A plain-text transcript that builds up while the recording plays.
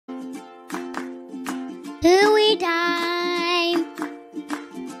Movie time!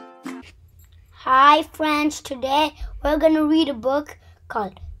 Hi friends, today we're going to read a book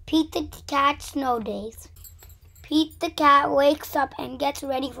called Pete the Cat Snow Daze. Pete the cat wakes up and gets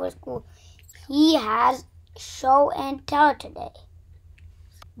ready for school. He has show and tell today.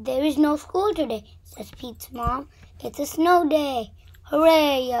 There is no school today, says Pete's mom. It's a snow day.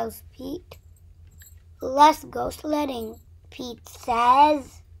 Hooray, yells Pete. Let's go sledding, Pete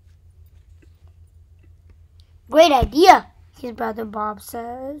says. Great idea, his brother Bob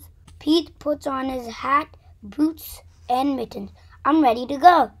says. Pete puts on his hat, boots, and mittens. I'm ready to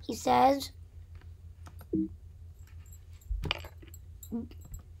go, he says.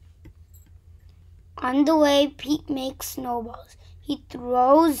 On the way, Pete makes snowballs. He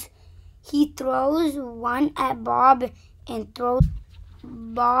throws one at Bob and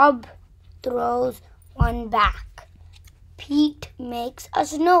Bob throws one back. Pete makes a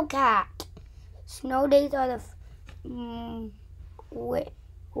snow cat. Snow days are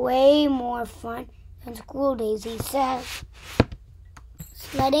way more fun than school days, he says.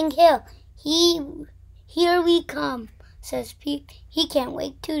 Sledding hill. Here we come, says Pete. He can't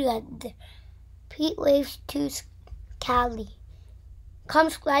wait to get there. Pete waves to Callie. Come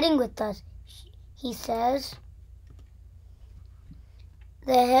sledding with us, he says.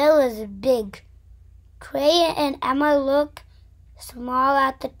 The hill is big. Trey and Emma look small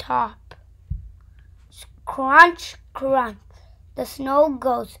at the top. Crunch, crunch. The snow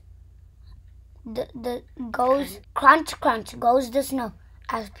goes. Crunch, crunch goes the snow.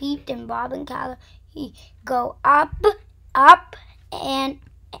 As Pete and Bob and Callie go up, up, and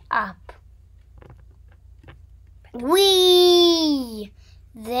up. Whee!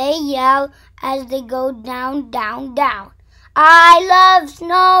 They yell as they go down, down, down. I love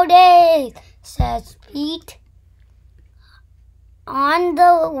snow days, says Pete. On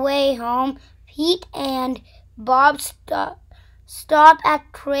the way home, Pete and Bob stop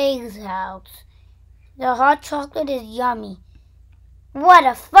at Trey's house. The hot chocolate is yummy. What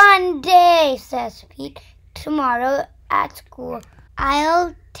a fun day, says Pete. Tomorrow at school,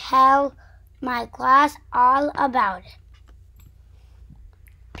 I'll tell my class all about it.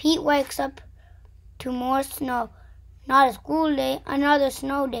 Pete wakes up to more snow. Not a school day, another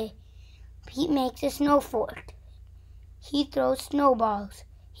snow day. Pete makes a snow fort. He throws snowballs.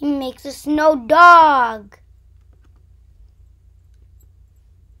 He makes a snow dog.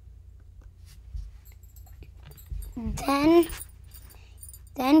 Then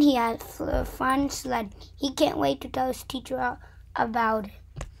he has fun sled. He can't wait to tell his teacher about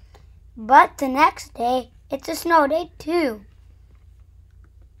it. But the next day, it's a snow day too.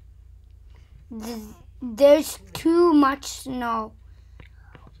 There's too much snow.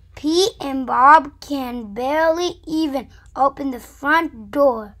 Pete and Bob can barely even open the front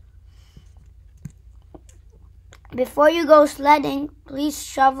door. Before you go sledding, please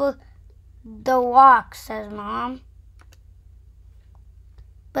shovel the walk, says Mom.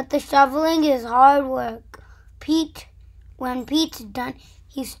 But the shoveling is hard work. When Pete's done,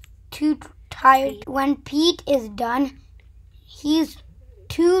 he's too tired. When Pete is done, he's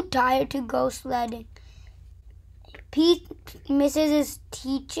too tired to go sledding. Pete misses his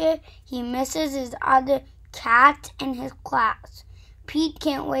teacher. He misses his other cat and his class. Pete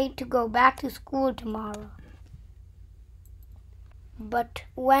can't wait to go back to school tomorrow. But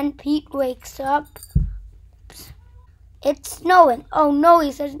when Pete wakes up, it's snowing. Oh no,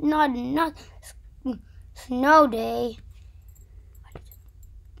 he says, not another snow day.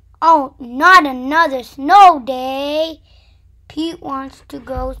 Oh, not another snow day. Pete wants to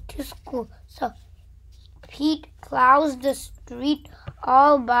go to school, so Pete plows the street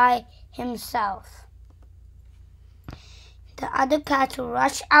all by himself. The other cats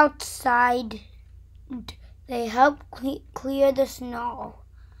rush outside. They help clear the snow.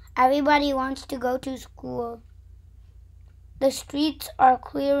 Everybody wants to go to school. The streets are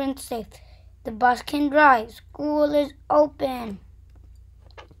clear and safe. The bus can drive. School is open.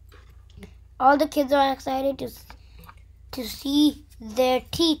 All the kids are excited to see their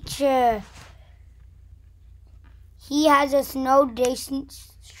teacher. He has a snow day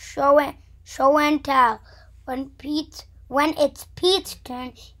show and tell. When it's Pete's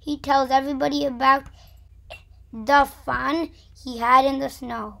turn, he tells everybody about the fun he had in the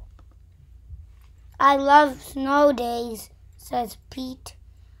snow. I love snow days, says Pete,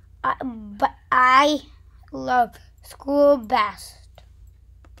 but I love school best.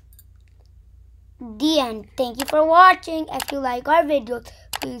 The end. Thank you for watching. If you like our videos,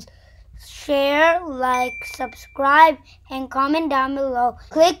 please share, like, subscribe, and comment down below.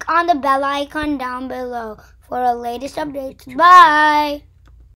 Click on the bell icon down below for our latest updates. Bye!